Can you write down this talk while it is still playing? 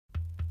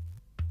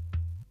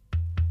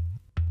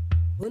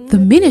The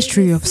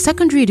Ministry of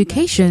Secondary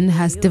Education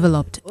has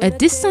developed a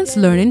distance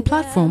learning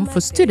platform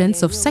for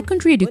students of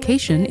secondary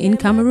education in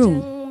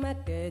Cameroon.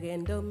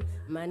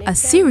 A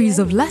series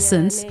of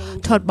lessons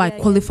taught by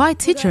qualified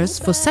teachers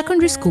for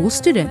secondary school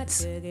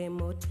students.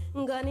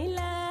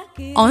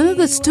 Under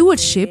the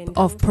stewardship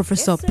of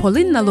Professor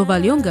Pauline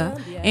Nalovalyonga,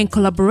 in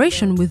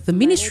collaboration with the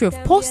Ministry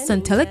of Posts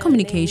and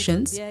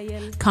Telecommunications,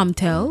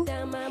 Camtel,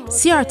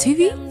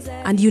 CRTV,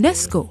 and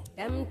UNESCO.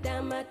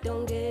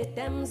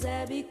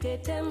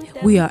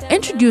 We are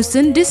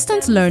introducing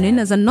distance learning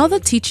as another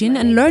teaching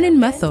and learning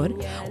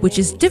method which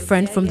is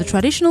different from the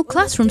traditional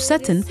classroom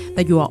setting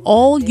that you are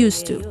all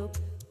used to.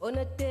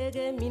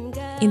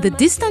 In the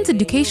distance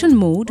education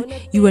mode,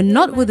 you are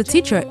not with the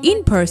teacher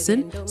in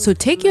person, so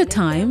take your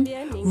time,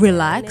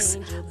 relax,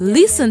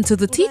 listen to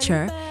the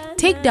teacher,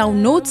 take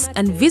down notes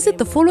and visit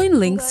the following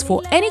links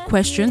for any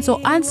questions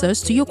or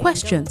answers to your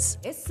questions.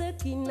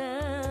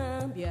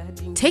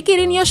 Take it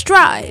in your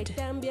stride.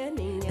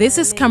 This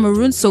is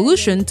Cameroon's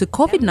solution to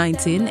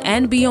COVID-19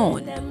 and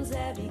beyond.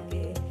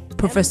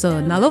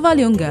 Professor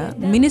Nalovalyonga,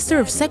 Minister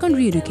of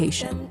Secondary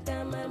Education.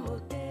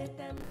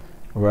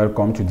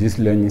 Welcome to this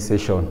learning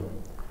session.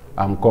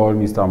 I'm called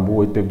Mr.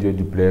 Mbouetebje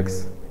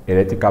Duplex,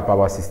 Electrical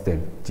Power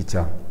System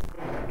teacher.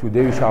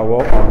 Today we shall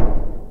work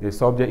on a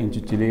subject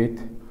intituled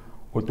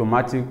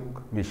Automatic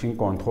Machine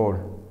Control,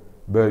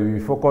 but we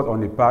will focus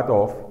on the part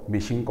of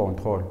machine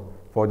control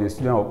for the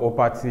student of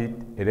opposite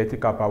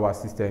Electrical Power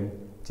System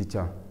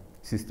teacher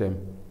system.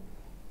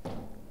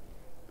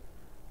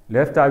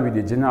 Let's start with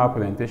the general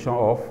presentation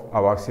of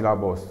our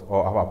syllabus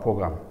or our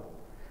program.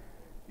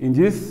 In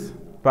this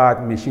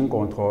part, machine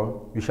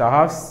control, we shall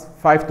have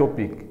 5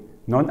 topics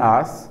known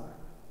as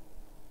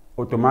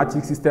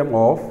automatic system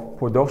of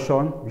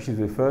production, which is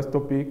the first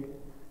topic.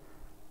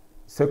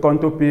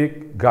 Second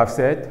topic, graph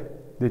set.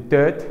 The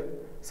third,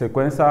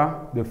 sequencer.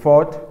 The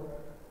fourth,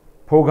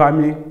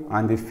 programming.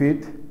 And the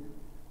fifth,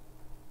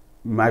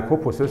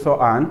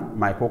 microprocessor and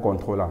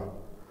microcontroller.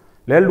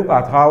 Let's look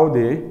at how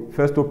the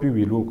first topic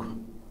will look.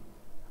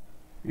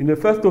 In the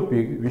first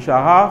topic, we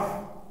shall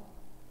have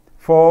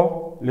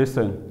 2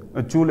 lessons,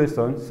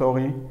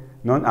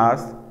 known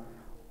as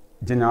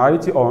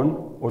generality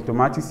on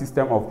automatic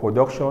system of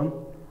production,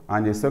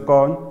 and the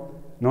second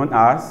known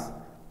as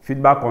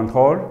feedback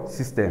control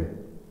system.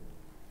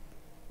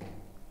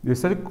 The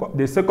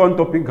second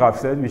topic, graph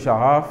set, we shall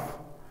have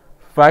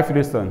 5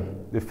 lessons.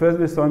 The first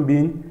lesson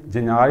being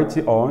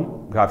generality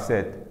on graph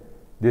set.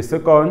 The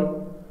second,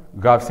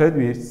 graph set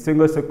with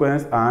single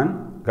sequence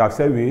and graph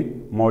set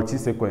with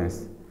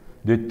multi-sequence.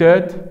 The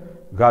third,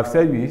 graph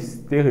set with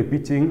stage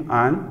repeating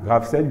and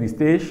graph set with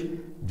stage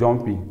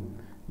jumping.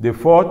 The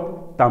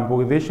fourth,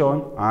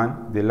 temporization,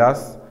 and the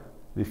last,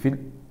 the fifth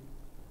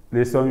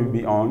lesson will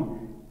be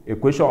on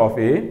equation of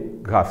a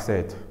graph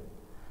set.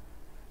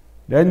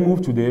 Let's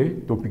move to the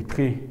topic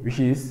 3, which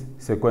is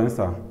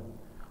sequencer.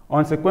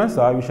 On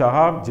sequencer, we shall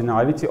have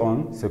generality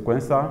on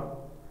sequencer.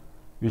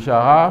 We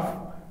shall have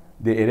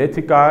the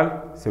electrical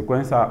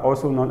sequencer,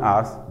 also known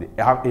as the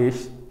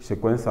RH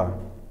sequencer.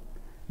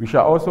 We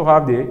shall also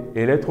have the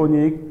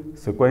electronic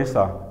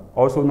sequencer,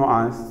 also known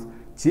as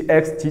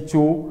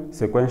TX-T2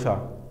 sequencer.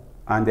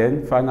 And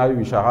then finally,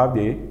 we shall have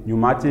the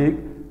pneumatic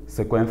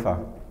sequencer.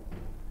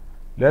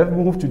 Let's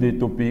move to the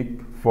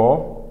topic 4,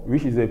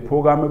 which is a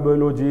programmable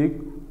logic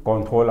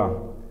controller.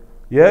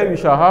 Here we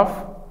shall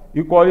have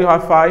equally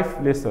have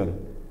 5 lessons.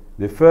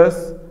 The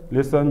first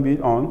lesson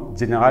being on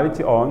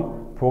generality on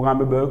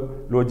programmable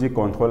logic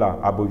controller,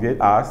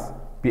 abbreviated as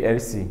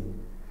PLC.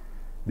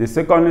 The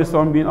second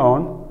lesson being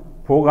on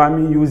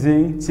programming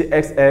using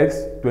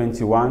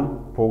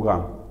TXX21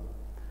 program.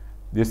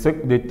 The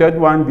third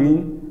one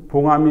being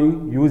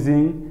programming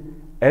using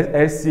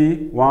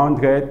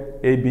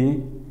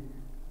SLC100AB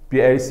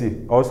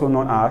PLC, also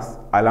known as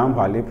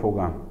Alam-Valley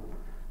program.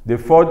 The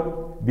fourth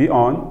be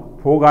on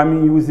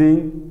programming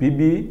using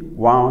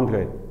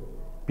PB100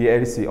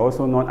 PLC,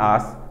 also known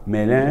as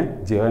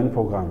Melin-Diren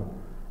program.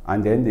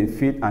 And then the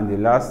fifth and the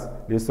last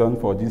lesson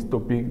for this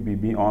topic will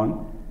be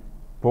on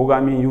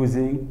programming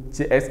using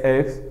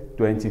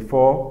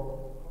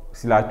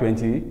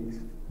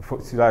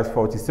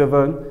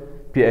TXX24/47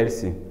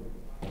 PLC.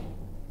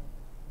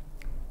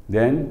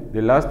 Then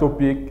the last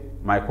topic,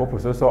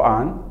 microprocessor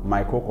and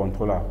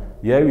microcontroller.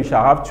 Here we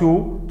shall have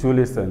two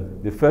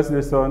lessons. The first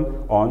lesson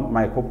on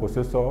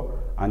microprocessor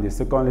and the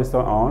second lesson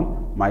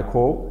on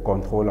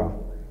microcontroller.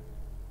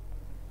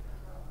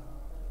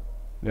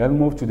 Let's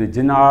move to the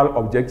general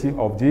objective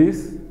of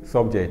this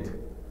subject.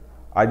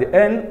 At the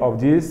end of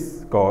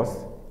this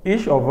course,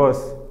 each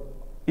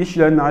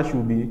learner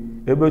should be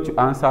able to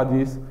answer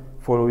this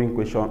following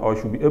question, or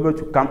should be able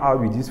to come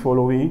out with this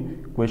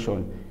following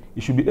question.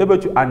 You should be able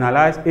to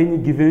analyze any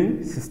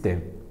given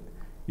system.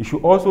 You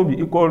should also be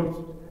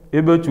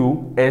able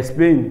to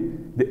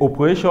explain the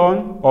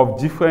operation of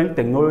different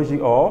technology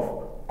of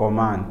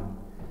command.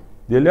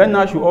 The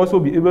learner should also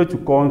be able to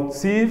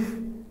conceive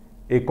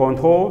a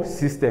control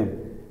system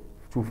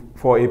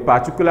for a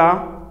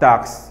particular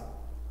task.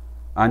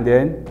 And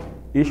then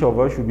each of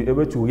us should be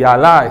able to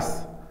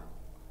realize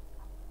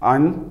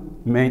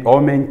and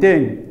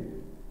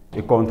maintain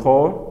a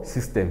control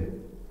system.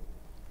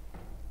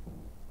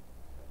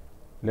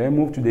 Let's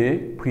move to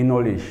the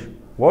pre-knowledge.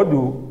 What do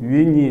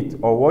we need,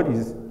 or what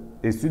is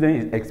a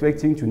student is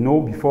expecting to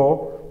know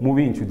before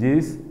moving into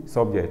this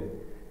subject?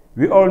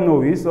 We all know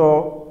we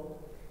saw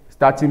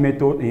starting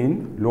method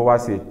in lower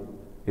set.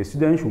 A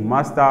student should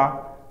master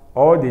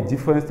all the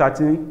different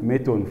starting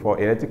methods for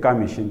electrical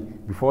machine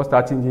before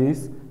starting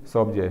this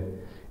subject.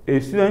 A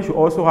student should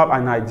also have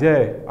an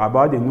idea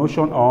about the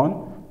notion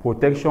on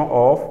protection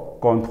of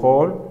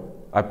control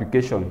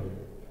application.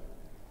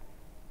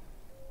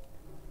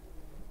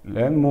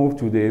 Let's move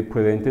to the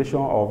presentation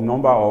of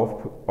number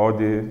of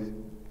the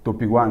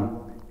topic 1.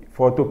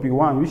 For topic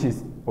 1, which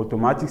is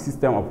automatic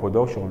system of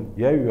production,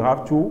 here we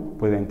have two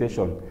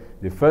presentations.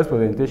 The first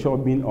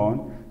presentation being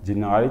on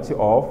generality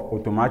of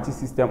automatic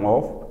system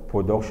of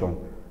production,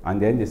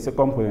 and then the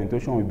second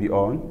presentation will be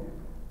on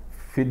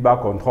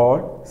feedback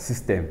control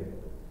system.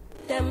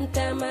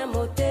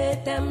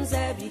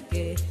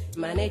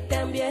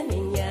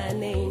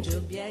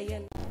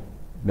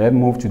 Let's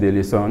move to the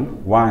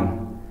lesson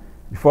 1.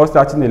 Before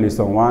starting the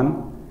lesson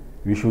 1,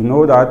 we should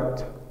know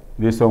that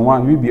lesson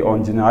 1 will be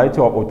on generality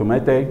of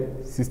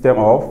automated system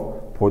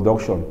of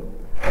production.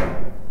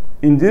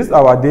 In this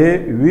our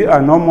day, we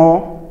are no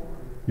more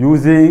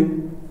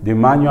using the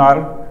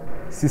manual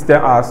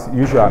system as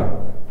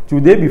usual.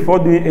 Today, before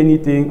doing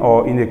anything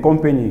or in a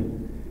company,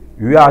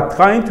 we are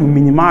trying to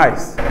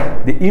minimize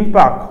the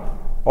impact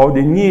or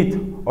the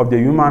need of the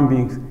human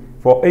beings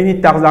for any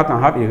task that can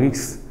have a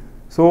risk.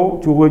 So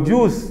to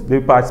reduce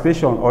the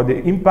participation or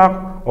the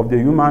impact of the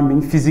human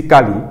being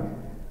physically,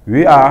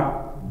 we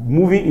are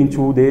moving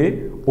into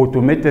the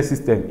automated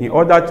system in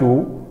order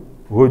to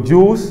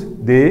reduce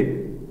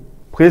the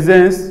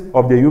presence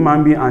of the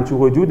human being and to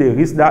reduce the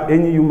risk that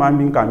any human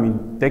being can be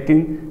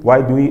taking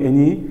while doing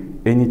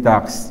any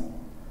task.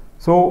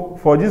 So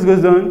for this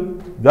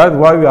reason, that's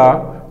why we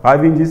are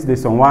having this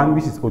lesson 1,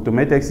 which is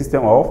automated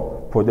system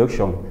of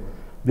production.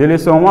 The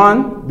lesson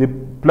 1, the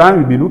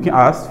plan will be looking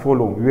as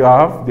follows. We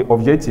have the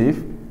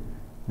objective,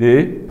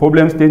 the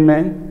problem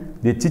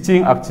statement, the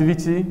teaching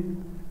activity,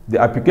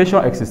 the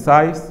application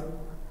exercise,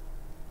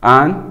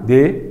 and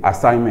the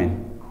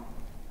assignment.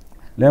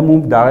 Let's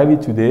move directly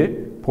to the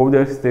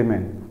problem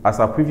statement. As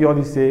I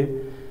previously said,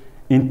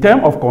 in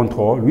terms of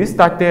control, we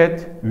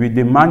started with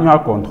the manual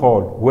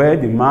control, where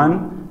the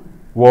man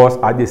was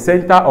at the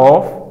center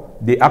of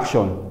the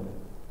action.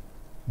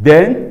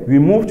 Then we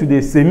moved to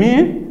the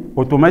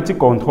semi-automatic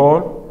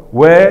control,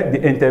 where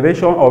the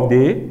intervention of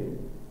the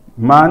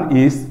man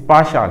is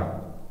partial.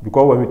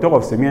 Because when we talk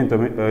of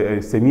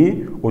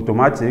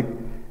semi-automatic,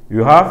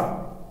 you have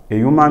a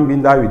human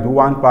being that will do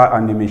one part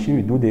and the machine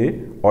will do the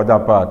other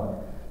part.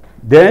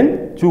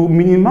 Then, to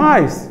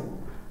minimize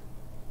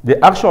the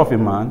action of a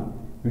man,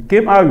 we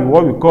came out with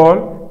what we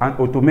call an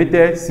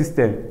automated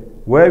system,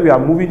 where we are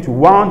moving to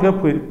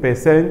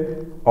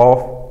 100%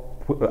 of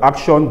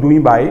action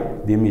doing by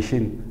the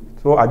machine.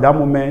 So at that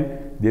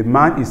moment, the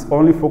man is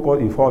only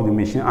focused in front of the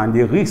machine, and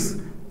the risk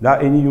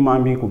that any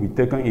human being could be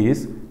taken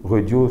is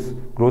reduced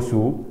close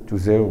to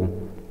 0.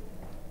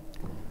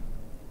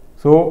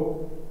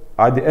 So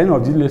at the end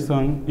of this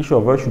lesson, each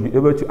of us should be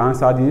able to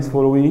answer this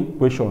following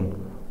question.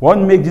 What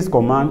makes this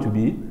command to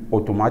be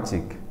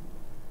automatic?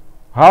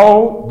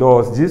 How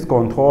does this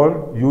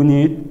control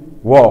unit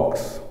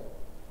works?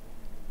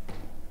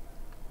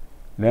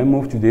 Let's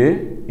move to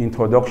the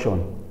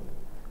introduction.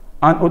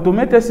 An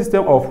automated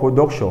system of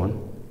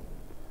production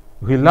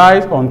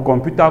relies on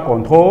computer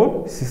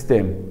control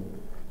system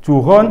to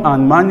run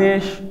and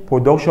manage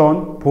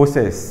production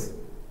process.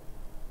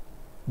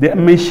 The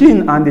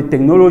machine and the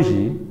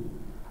technology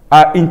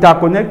are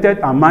interconnected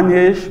and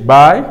managed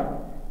by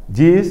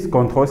this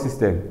control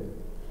system.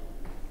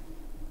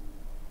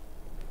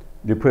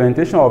 The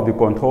presentation of the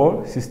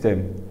control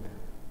system.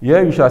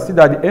 Here we shall see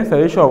that the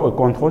installation of a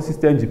control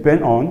system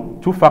depends on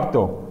two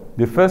factors.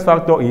 The first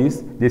factor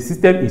is the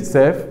system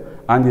itself,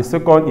 and the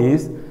second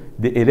is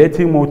the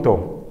electric motor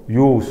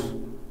used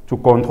to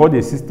control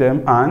the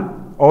system,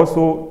 and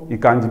also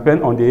it can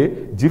depend on the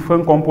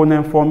different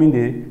components forming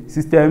the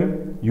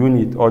system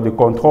unit or the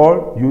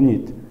control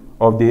unit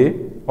of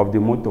the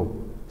motor.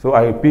 So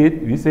I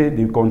repeat, we say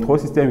the control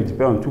system will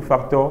depend on two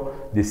factors,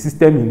 the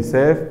system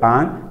itself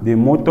and the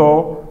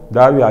motor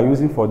that we are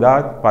using for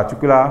that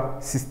particular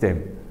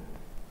system.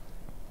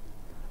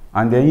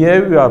 And then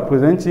here we are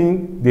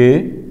presenting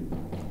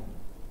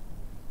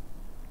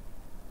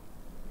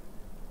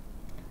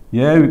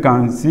here we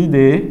can see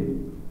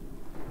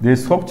the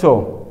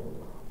structure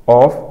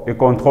of a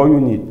control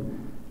unit.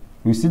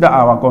 We see that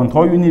our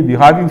control unit will be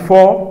having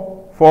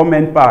four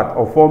main parts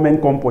or four main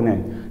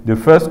components. The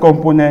first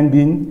component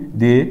being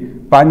the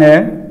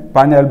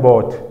panel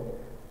board.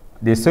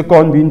 The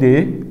second being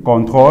the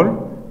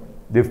control.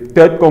 The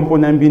third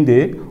component being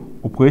the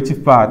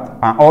operative part.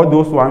 And all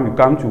those ones will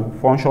come to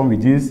function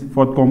with this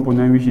fourth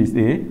component, which is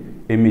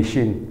a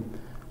machine.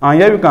 And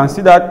here you can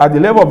see that at the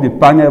level of the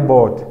panel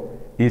board,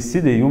 you see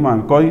the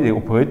human, we call it the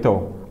operator.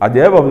 At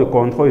the level of the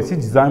control, you see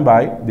designed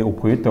by the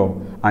operator.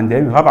 And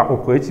then we have an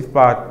operative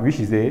part, which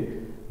is the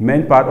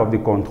main part of the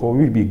control.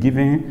 We'll be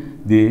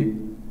giving the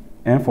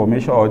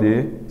information or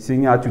the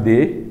signal to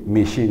the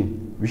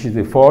machine, which is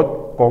the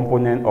fourth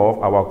component of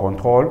our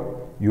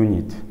control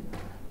unit.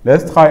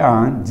 Let's try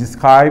and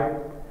describe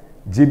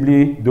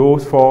briefly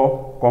those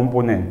four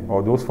components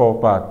or those four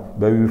parts,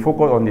 but we will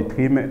focus on the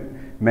three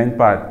main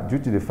parts due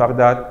to the fact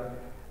that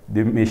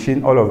the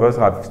machine, all of us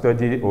have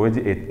studied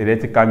already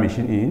electrical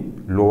machine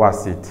in lower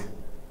seat.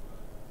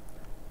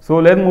 So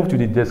let's move to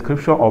the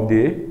description of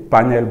the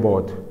panel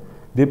board.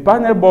 The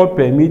panel board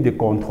permits the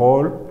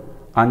control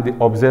and the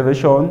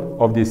observation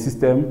of the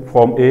system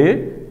from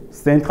a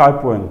central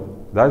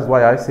point. That's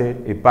why I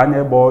said a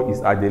panel board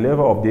is at the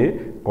level of the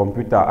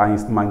computer and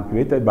is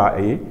manipulated by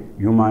a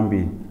human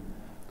being.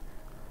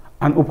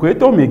 An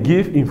operator may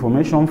give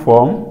information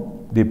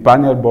from the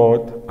panel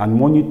board and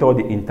monitor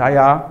the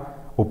entire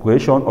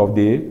operation of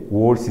the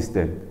whole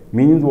system.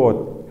 Meaning what?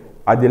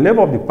 At the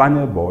level of the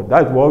panel board,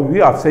 that's what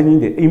we are sending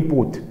the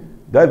input.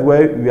 That's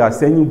where we are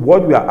sending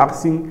what we are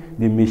asking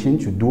the machine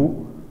to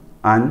do,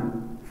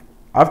 and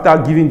after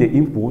giving the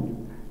input,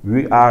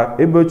 we are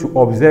able to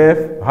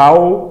observe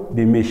how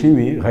the machine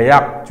will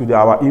react to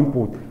our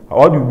input.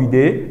 What will be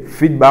the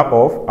feedback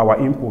of our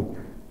input.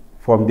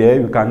 From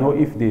there, we can know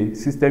if the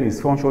system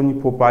is functioning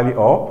properly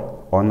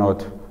or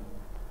not.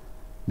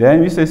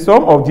 Then we say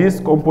some of these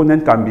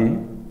components can be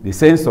the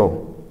sensor,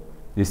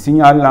 the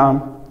signal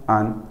lamp,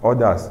 and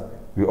others.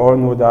 We all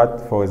know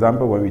that, for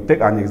example, when we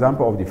take an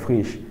example of the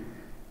fridge,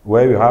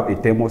 where we have a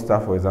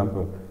thermostat, for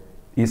example,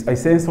 it's a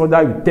sensor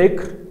that we take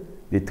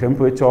the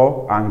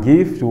temperature and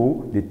give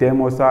to the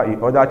thermostat in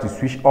order to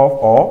switch off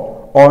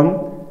or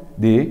on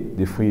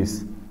the fridge.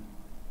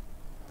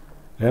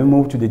 Let's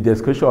move to the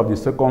description of the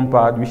second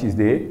part, which is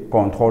the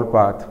control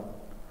part.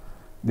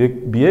 The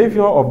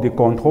behavior of the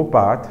control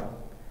part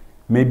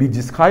may be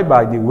described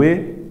by the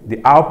way the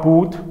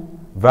output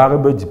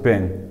variable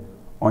depends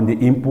on the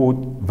input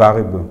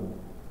variable,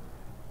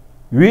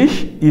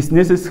 which is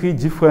necessarily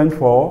different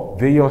for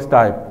various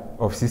types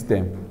of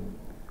systems.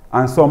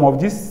 And some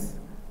of these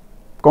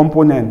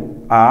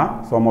components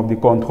are, some of the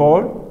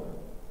control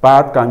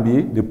part can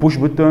be the push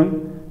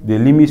button, the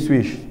limit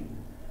switch.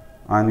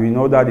 And we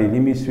know that the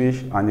limit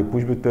switch and the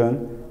push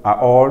button are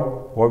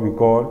all what we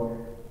call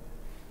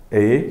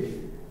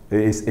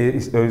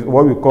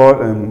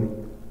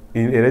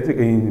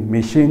in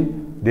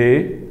machine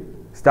the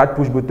start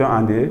push button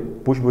and the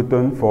push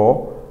button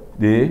for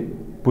the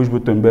push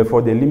button. But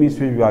for the limit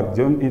switch, we have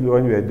done it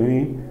when we are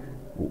doing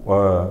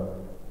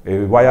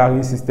a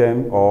wiring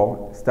system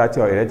or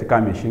starting an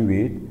electrical machine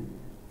with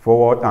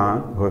forward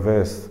and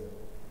reverse.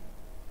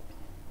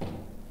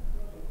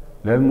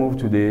 Let's move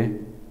to the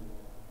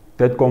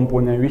third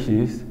component, which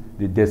is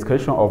the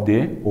description of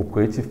the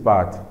operative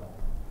part.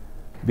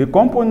 The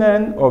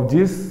component of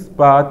this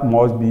part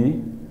must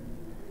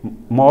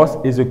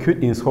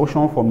execute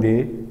instruction from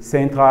the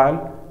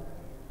central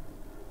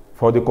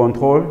for the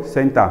control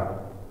center.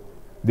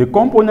 The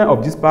component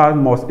of this part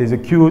must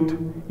execute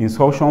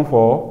instruction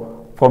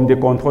from the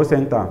control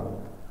center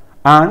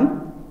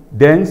and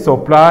then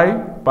supply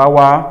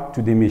power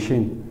to the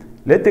machine.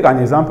 Let's take an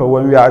example.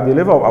 When we are at the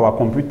level of our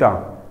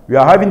computer, we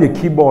are having a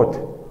keyboard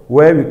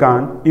where we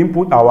can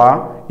input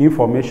our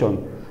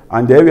information.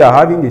 And then we are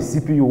having the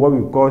CPU, what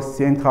we call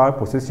central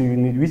processing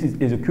unit, which is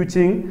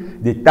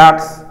executing the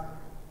tasks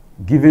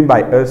given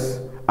by us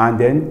and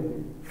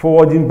then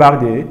forwarding back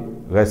the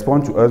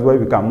response to us where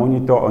we can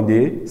monitor on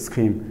the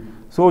screen.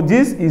 So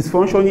this is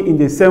functioning in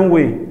the same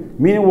way,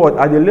 meaning what?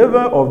 At the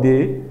level of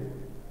the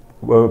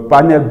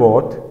panel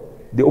board,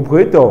 the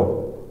operator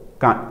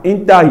can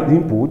enter his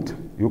input,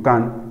 you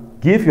can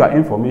give your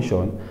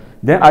information.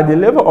 Then at the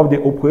level of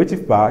the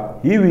operative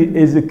part, he will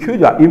execute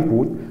your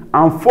input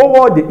and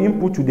forward the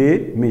input to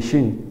the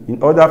machine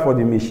in order for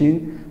the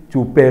machine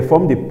to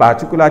perform the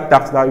particular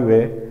tasks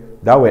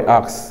that were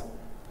asked.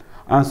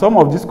 And some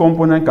of these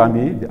components can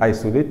be the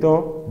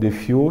isolator, the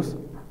fuse,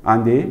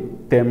 and the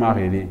thermal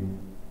relay.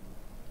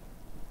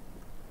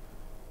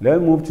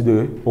 Let's move to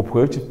the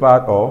operative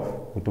part of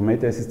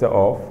automated system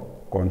of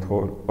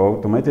control or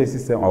automated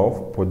system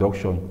of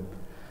production.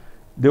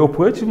 The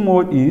operative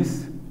mode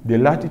is the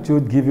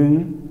latitude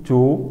given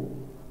to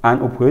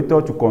an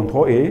operator to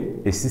control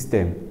a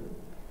system.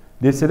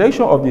 The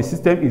selection of the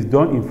system is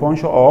done in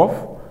function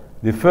of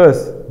the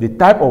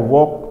type of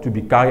work to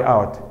be carried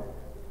out.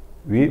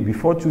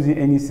 Before choosing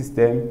any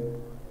system,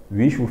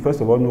 we should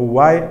first of all know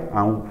why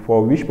and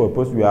for which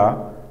purpose we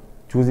are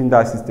choosing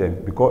that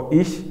system, because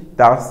each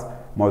task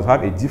must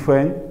have a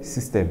different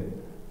system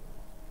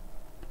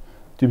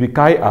to be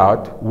carried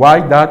out,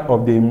 while that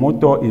of the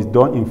motor is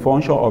done in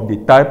function of the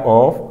type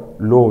of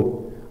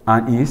load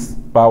and its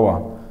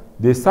power.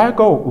 The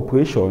cycle of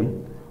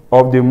operation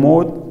of the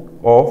mode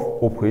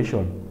of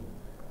operation.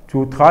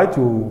 To try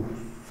to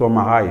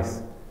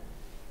summarize,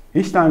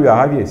 each time we are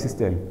having a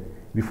system,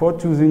 before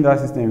choosing that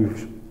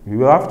system, we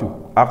will have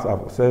to ask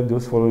ourselves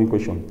those following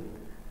questions.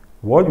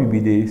 What will be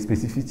the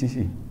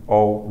specificity,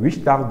 or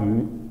which task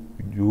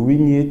do we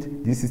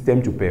need this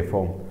system to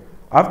perform?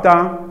 After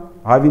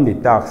having the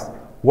task,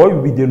 what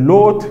will be the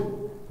load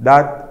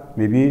that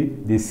maybe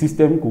the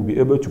system could be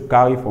able to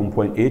carry from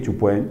point A to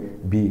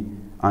point B.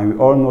 And we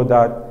all know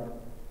that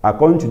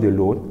according to the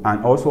load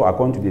and also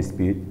according to the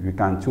speed, we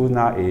can choose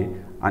now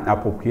an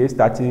appropriate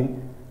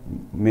starting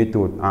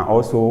method and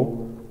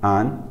also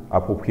an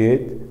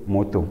appropriate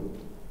motor.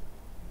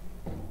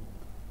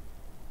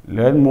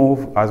 Let's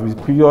move, as we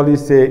previously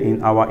said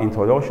in our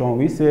introduction,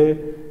 we say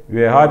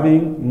we are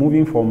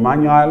moving from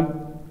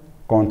manual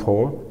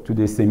control to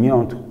the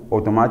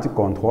semi-automatic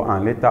control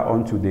and later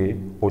on to the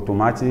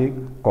automatic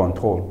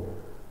control.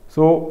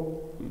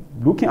 So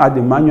looking at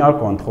the manual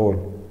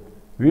control,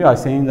 we are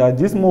saying that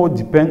this mode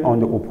depends on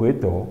the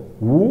operator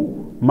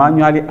who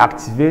manually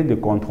activates the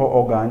control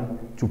organ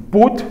to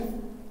put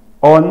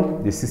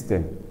on the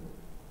system.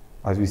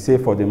 As we say,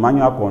 for the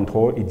manual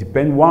control, it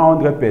depends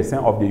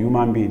 100% of the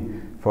human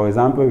being. For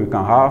example, we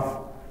can have,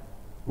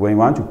 when you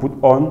want to put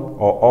on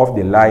or off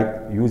the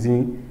light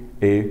using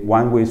a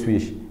one-way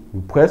switch,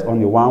 you press on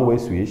the one-way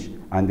switch,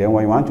 and then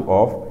when you want to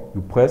off,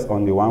 you press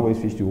on the one-way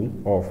switch to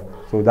off.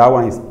 So that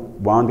one is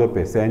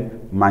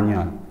 100%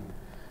 manual.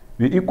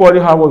 We equally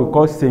have what we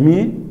call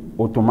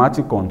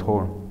semi-automatic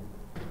control.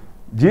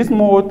 This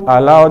mode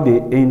allows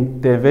the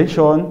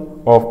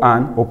intervention of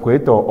an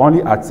operator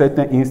only at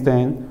certain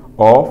instance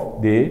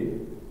of the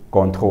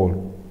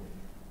control.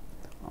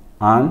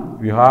 And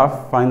we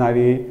have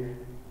finally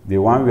the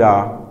one we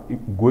are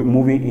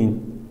moving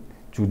in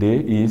today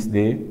is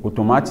the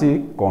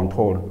automatic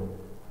control.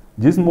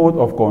 This mode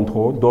of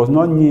control does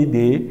not need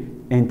the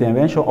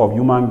intervention of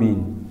human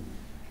being.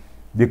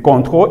 The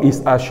control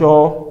is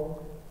assured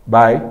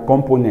by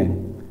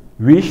components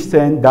which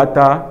send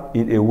data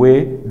in a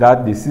way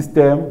that the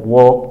system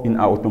works in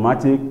an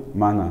automatic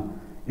manner.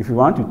 If you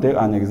want to take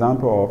an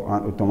example of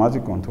an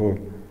automatic control,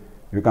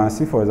 you can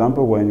see, for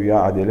example, when we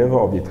are at the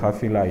level of the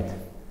traffic light.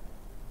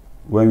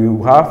 When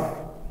you have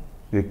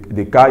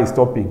the car is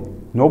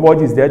stopping,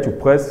 nobody is there to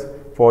press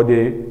for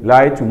the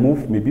light to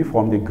move maybe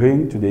from the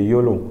green to the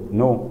yellow,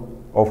 no,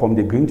 or from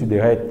the green to the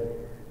red.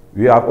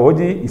 We have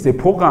already, it's a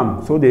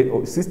program, so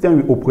the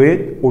system will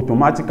operate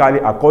automatically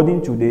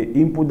according to the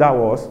input that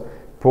was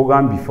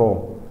programmed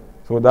before.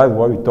 So that's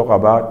what we talk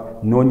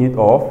about, no need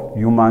of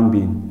human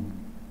being.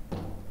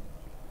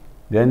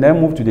 Then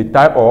move to the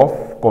type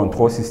of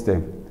control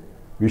system.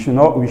 We should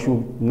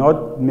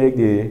not make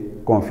the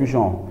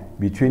confusion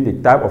between the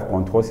type of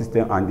control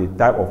system and the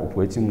type of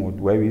operating mode,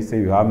 where we say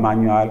you have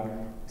manual,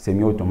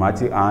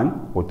 semi-automatic,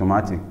 and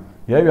automatic.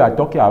 Here we are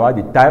talking about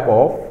the type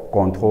of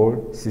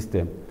control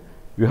system.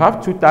 We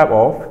have two types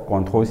of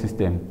control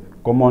system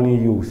commonly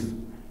used,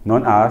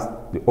 known as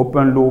the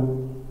open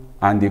loop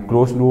and the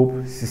closed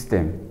loop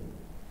system.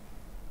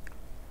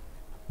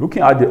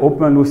 Looking at the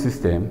open loop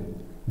system,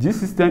 this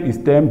system is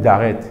termed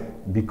direct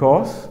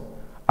because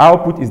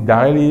output is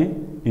directly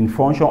in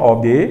function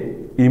of the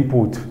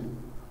input.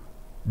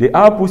 The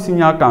output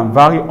signal can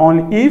vary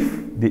only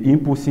if the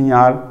input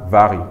signal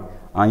varies.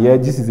 And here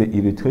this is an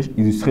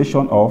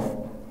illustration of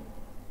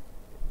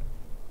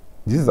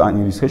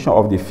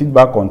the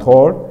feedback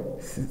control,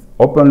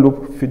 open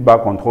loop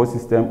feedback control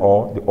system,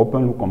 or the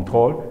open loop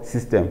control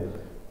system.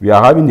 We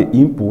are having the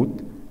input,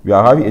 we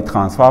are having a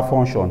transfer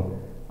function,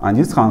 and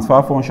this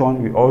transfer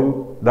function,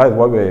 that is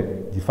what we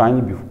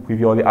defined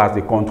previously as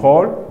the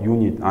control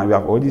unit, and we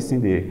have already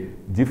seen the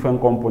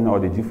different component or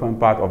the different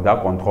part of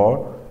that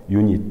control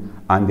unit.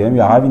 And then we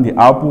are having the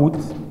output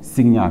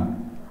signal.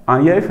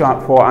 And here,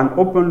 for an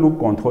open loop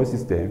control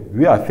system,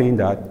 we are saying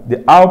that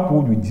the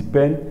output will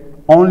depend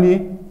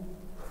only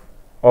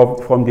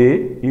from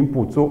the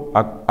input. So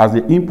as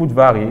the input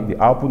varies,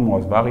 the output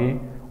must vary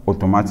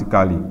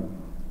automatically.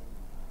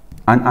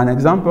 And an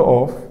example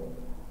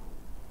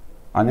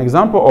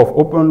of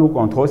open loop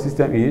control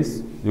system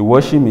is the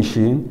washing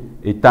machine,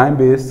 a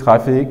time-based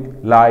traffic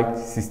light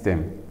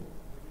system.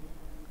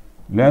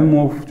 Let's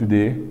move to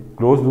the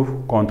closed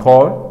loop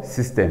control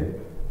system.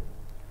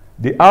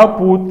 The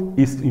output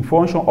is in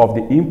function of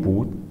the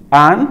input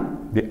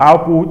and the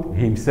output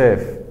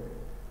himself.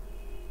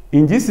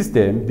 In this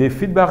system, the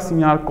feedback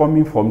signal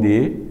coming from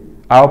the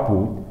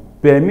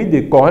output permits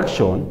the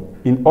correction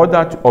in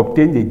order to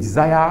obtain the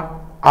desired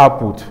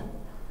output.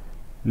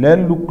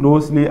 Let's look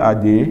closely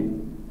at the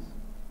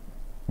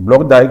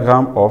block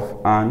diagram of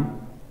an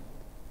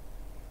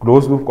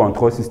closed loop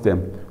control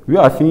system. We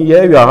are seeing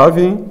here we are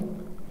having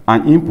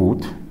an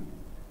input.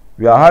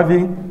 We are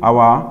having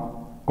our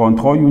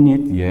control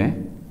unit here,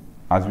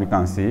 as we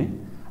can see,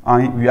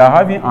 and we are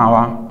having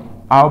our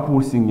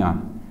output signal.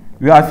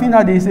 We are seeing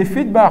that there is a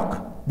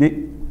feedback.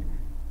 The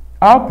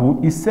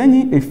output is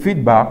sending a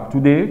feedback to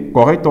the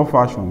corrector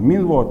function.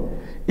 Means what?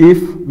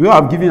 If we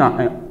have given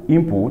an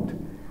input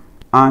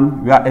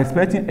and we are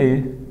expecting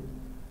a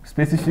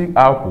specific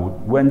output,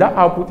 when that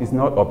output is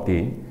not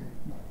obtained,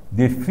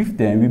 the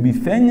system will be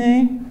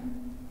sending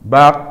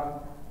back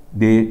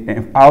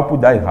the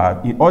output that it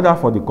has in order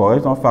for the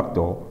correction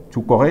factor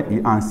to correct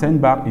it and send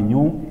back a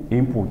new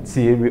input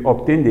till we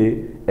obtain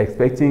the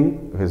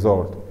expecting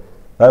result.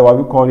 That's why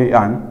we call it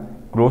an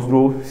closed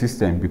loop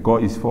system,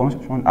 because it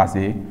functions as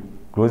a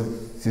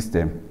closed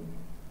system.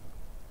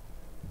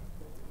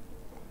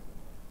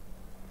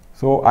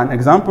 So an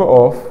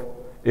example of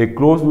a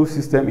closed loop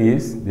system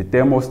is the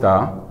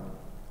thermostat.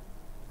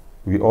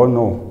 We all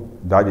know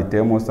that the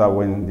thermostat,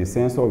 when the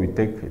sensor will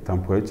take a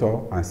temperature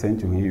and send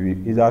to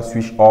him, we either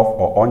switch off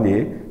or on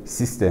the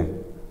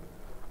system.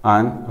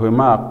 And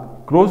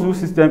remark, closed loop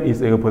system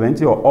is a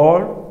representative of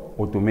all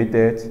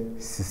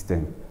automated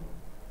system.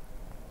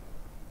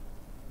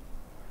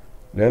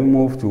 Let's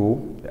move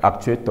to the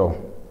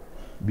actuator.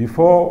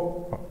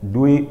 Before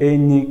doing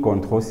any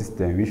control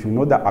system, we should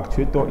know that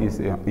actuator is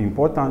an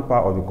important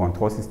part of the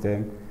control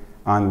system,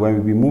 and when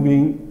we be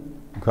moving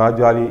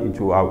gradually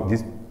into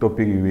this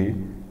topic, we will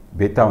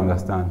better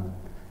understand.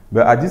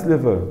 But at this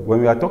level,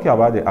 when we are talking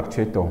about the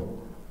actuator,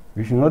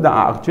 we should know that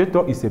an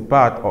actuator is a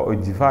part or a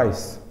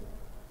device.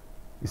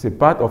 It's a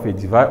part of a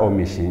device or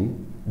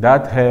machine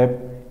that help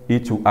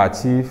it to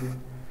achieve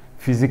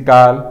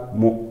physical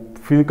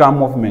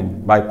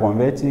movement by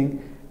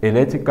converting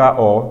electrical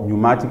or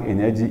pneumatic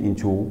energy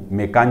into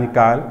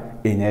mechanical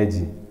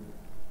energy.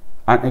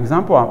 An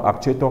example of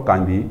actuator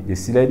can be the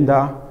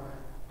cylinder,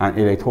 an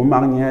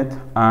electromagnet,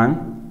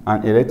 and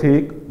an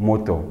electric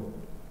motor.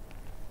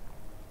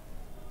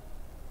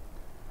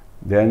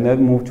 Then let's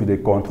move to the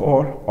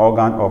control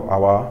organ of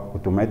our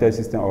automated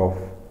system of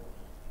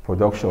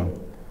production.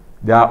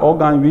 There are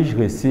organs which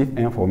receive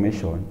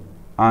information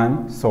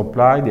and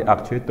supply the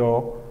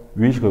actuator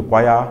which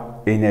require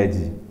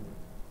energy.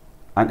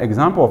 An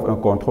example of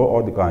a control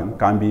organ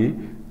can be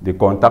the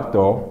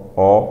contactor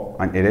or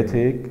an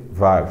electric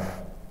valve.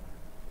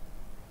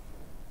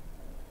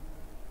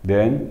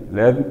 Then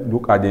let's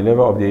look at the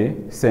level of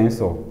the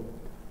sensor.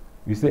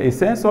 We say a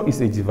sensor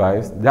is a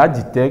device that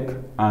detects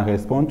and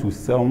responds to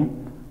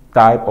some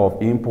type of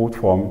input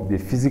from the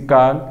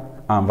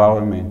physical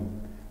environment.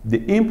 The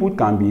input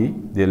can be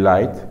the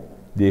light,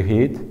 the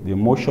heat, the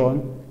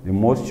motion, the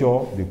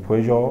moisture, the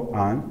pressure,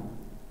 and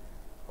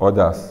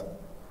others.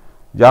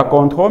 Their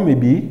control may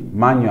be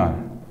manual,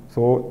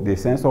 so the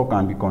sensor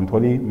can be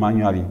controlling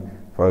manually.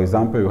 For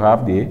example, you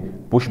have the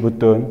push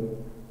button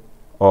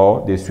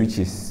or the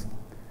switches.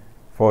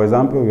 For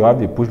example, you have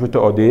the push button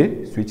or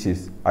the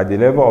switches. At the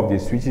level of the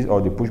switches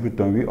or the push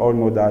button, we all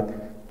know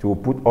that to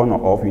put on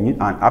or off, you need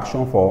an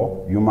action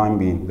for human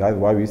being. That's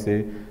why we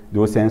say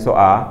those sensors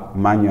are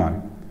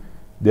manual.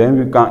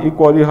 Then we can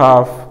equally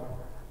have,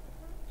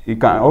 it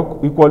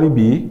can equally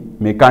be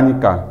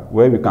mechanical,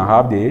 where we can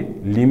have the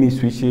limit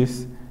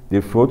switches,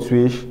 the float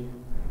switch.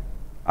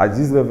 At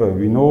this level,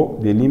 we know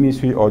the limit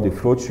switch or the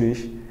float switch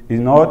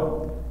is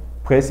not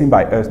pressing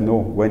by us. No,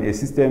 when a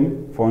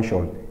system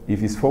functions,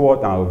 if it's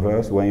forward and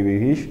reverse, when we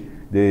reach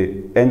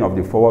the end of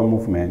the forward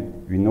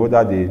movement, we know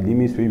that the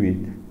limit switch will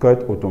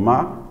cut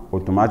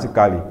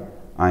automatically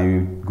and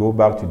we go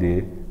back to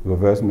the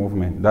reverse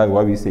movement. That's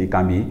why we say it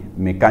can be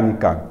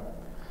mechanical.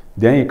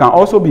 Then it can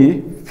also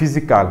be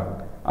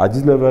physical. At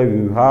this level,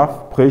 we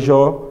have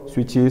pressure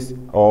switches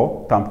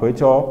or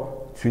temperature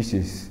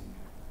switches.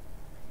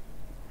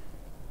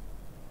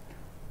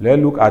 Let's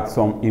look at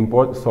some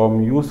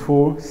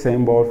useful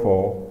symbols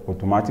for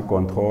automatic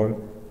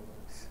control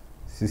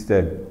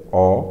system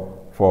or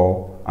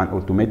for an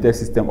automated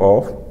system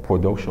of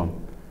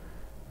production.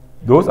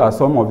 Those are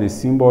some of the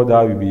symbols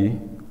that will be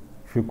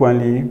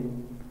frequently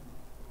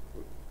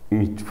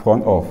in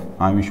front of,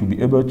 and we should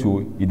be able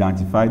to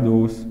identify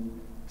those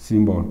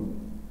symbols.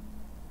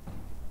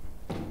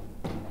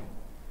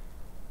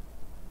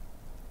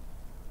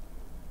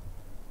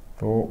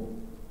 So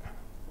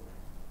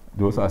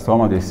those are some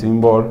of the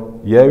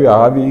symbols. Here we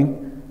are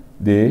having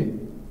the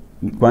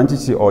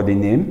quantity or the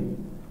name.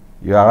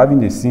 You are having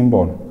the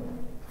symbol.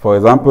 For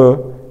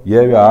example,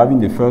 here we are having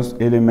the first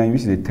element,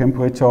 which is the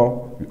temperature.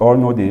 We all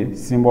know the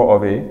symbol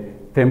of a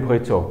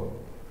temperature.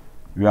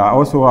 We are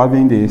also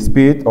having the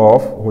speed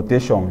of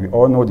rotation. We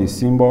all know the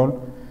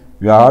symbol.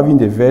 We are having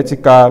the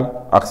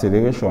vertical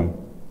acceleration.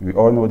 We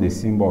all know the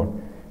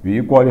symbol. We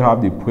equally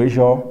have the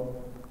pressure,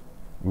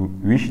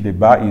 which the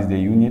bar is the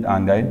unit,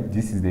 and then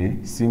this is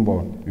the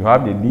symbol. You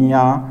have the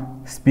linear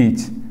speed.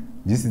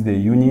 This is the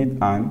unit,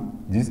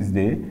 and this is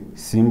the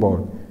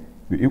symbol.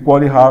 We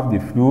equally have the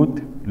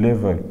fluid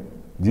level.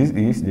 This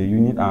is the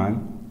unit,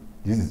 and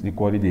this is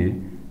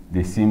equally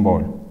the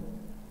symbol.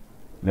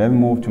 Let's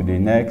move to the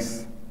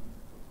next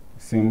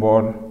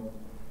symbol,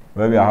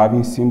 where we are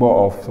having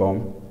symbol of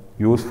some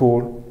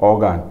useful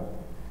organ.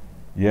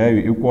 Here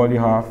we equally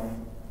have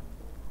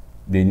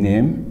the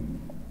name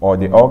or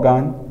the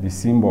organ, the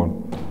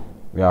symbol.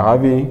 We are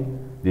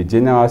having the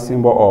general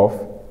symbol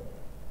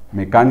of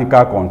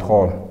mechanical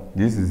control.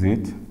 This is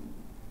it.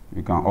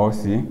 You can all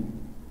see.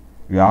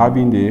 We are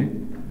having the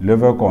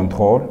lever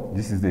control.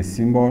 This is the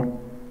symbol.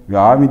 We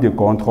are having the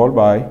control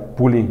by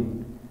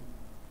pulling,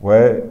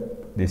 where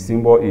the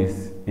symbol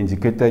is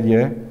indicated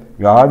here.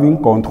 We are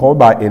having control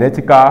by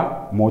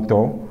electrical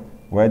motor,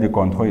 where the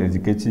control is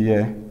indicated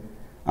here.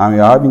 And we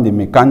are having the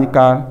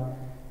mechanical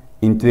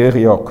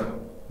interior,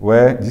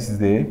 where this is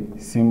the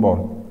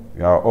symbol.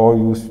 We are all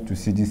used to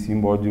see this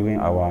symbol during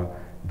our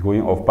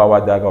drawing of power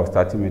diagram of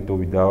starting method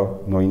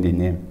without knowing the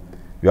name.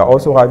 We are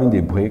also having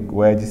the brake,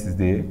 where this is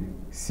the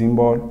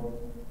symbol.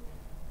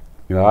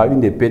 You are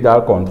having the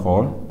pedal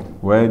control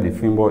where the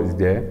thimble is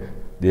there,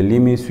 the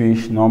limit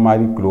switch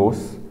normally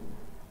closed,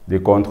 the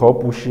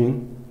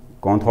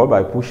control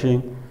by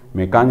pushing,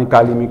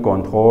 mechanical limit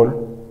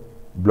control,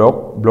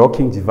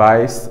 blocking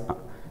device,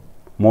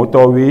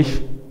 motor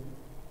weight,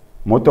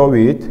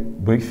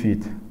 brake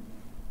feet.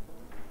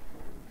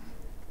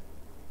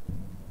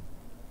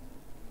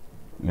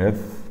 Let's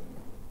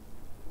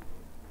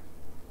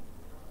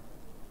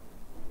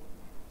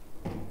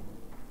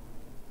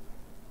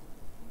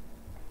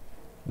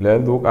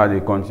look at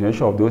the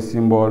continuation of those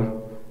symbols.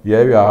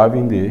 Here we are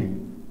having the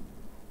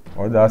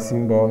other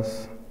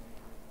symbols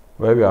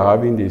where we are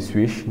having the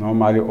switch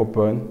normally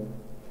open,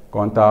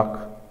 contact.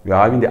 We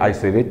are having the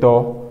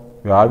isolator,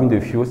 we are having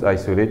the fuse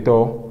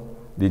isolator,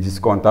 the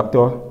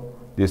discontactor,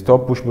 the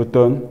stop push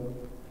button.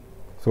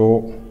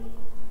 So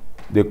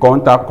the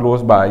contact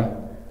closed by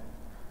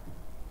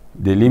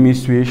the limit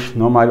switch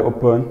normally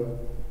open.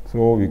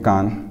 So we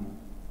can,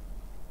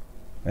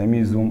 let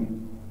me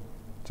zoom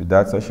to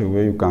that such a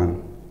way you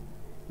can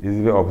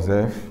easily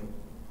observe.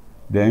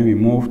 Then we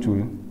move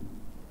to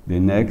the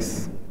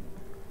next,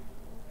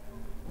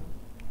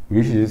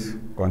 which is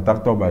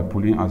contactor by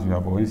pulling, as we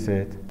have already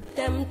said.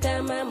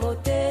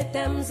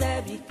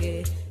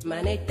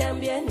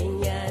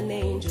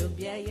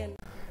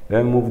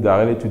 Then move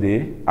directly to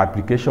the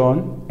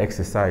application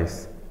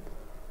exercise.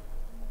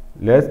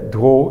 Let's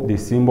draw the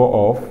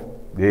symbol of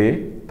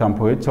the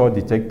temperature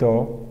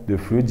detector, the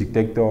fluid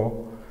detector,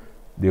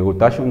 the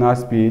rotational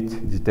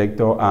speed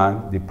detector,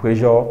 and the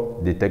pressure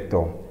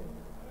detector.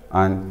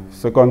 And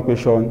second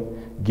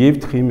question,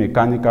 give 3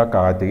 mechanical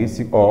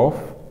characteristics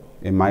of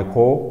a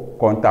micro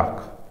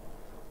contact.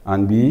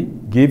 And B,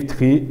 give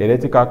 3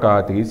 electrical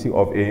characteristics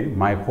of a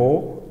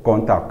micro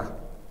contact.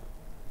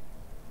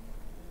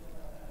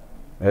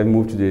 Let's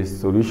move to the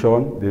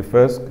solution. The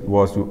first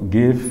was to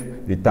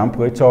give the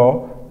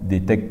temperature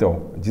detector.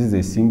 This is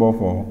a symbol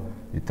for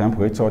the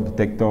temperature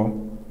detector.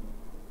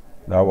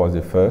 That was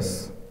the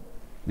first.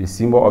 The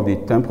symbol of the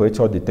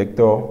temperature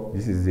detector,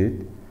 this is it.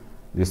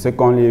 The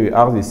secondly, we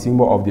have the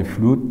symbol of the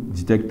fluid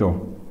detector.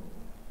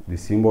 The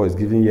symbol is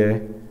given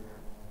here.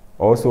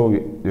 Also,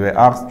 we were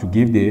asked to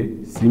give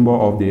the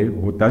symbol of the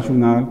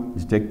rotational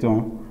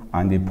detector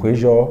and the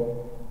pressure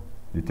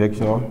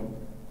detector.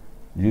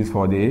 This is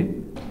for the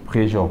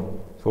pressure.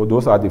 So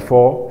those are the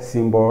 4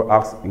 symbols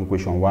asked in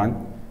question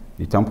 1.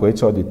 The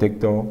temperature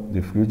detector,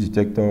 the fluid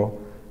detector,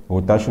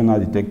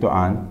 rotational detector,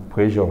 and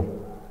pressure.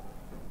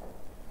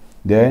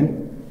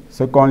 Then,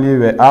 secondly,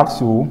 we are asked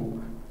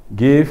to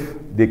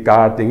give the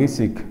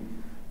characteristic.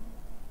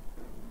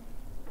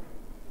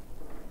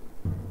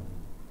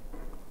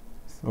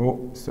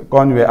 So,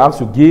 second, we are asked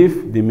to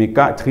give the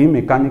 3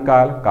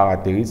 mechanical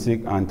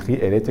characteristics and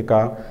 3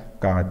 electrical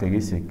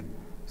characteristics.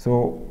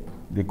 So,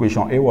 the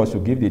question A was to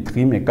give the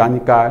 3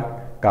 mechanical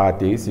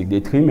characteristics. The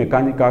 3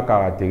 mechanical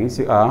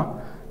characteristics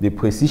are the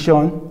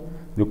precision,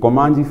 the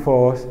commanding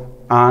force,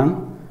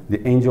 and the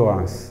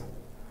endurance.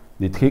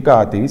 The 3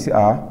 characteristics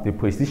are the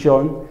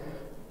precision,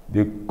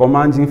 the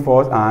commanding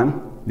force, and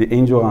the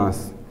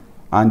endurance.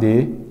 And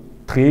the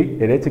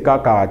 3 electrical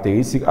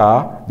characteristics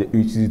are the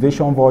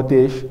utilization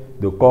voltage,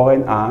 the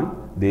current, and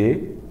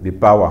the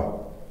power.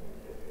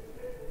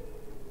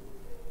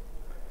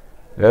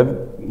 Let's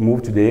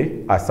move to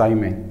the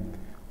assignment.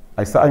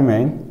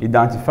 Assignment,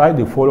 identify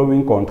the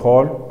following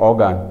control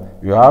organ.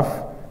 You have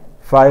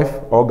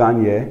 5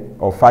 organs here,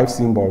 or 5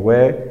 symbols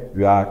where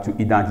we are to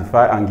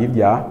identify and give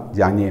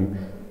their name.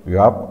 We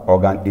have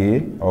organ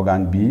A,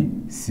 organ B,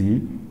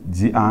 C,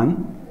 D,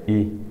 and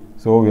E.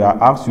 So we are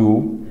asked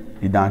to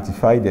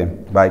identify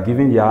them by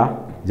giving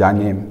their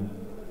name.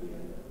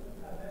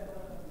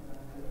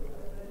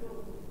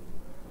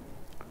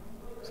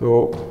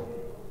 So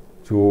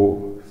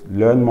to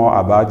learn more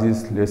about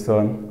this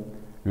lesson,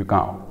 we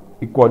can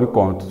equally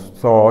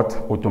consult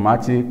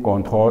automatic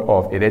control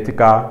of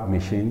electrical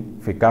machine,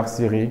 FECAR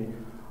series,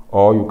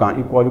 or you can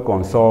equally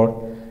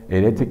consult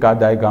electrical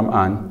diagram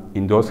and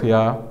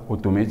industrial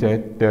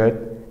automated 3rd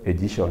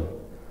edition.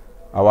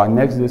 Our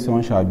next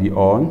lesson shall be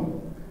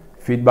on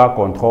feedback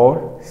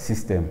control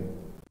system.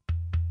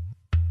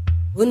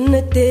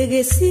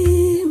 Unatege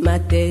si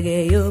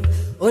matege yop,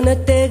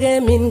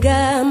 unatege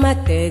minga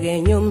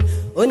matege nyum,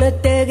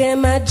 unatege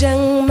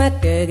majang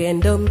matege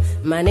ndom,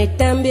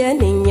 manetambia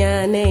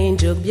ninyane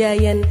injobia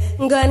yen,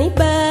 ngani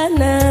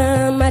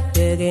bana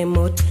matege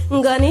mot,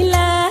 ngani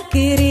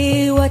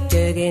lakiri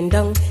watege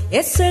ndong,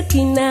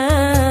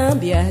 esakina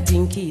bia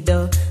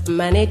dinkido,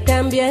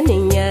 manetambia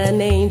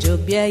ninyane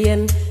injobia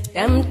yen,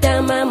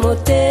 tamtama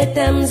mote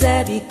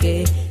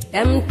tamzabike.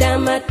 Tam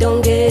tama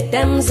tonge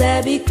tam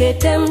zabike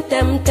tam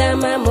tam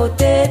tama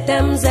mote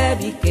tam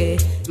zabike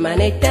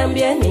mane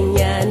tambia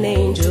ninyane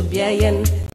injobia yen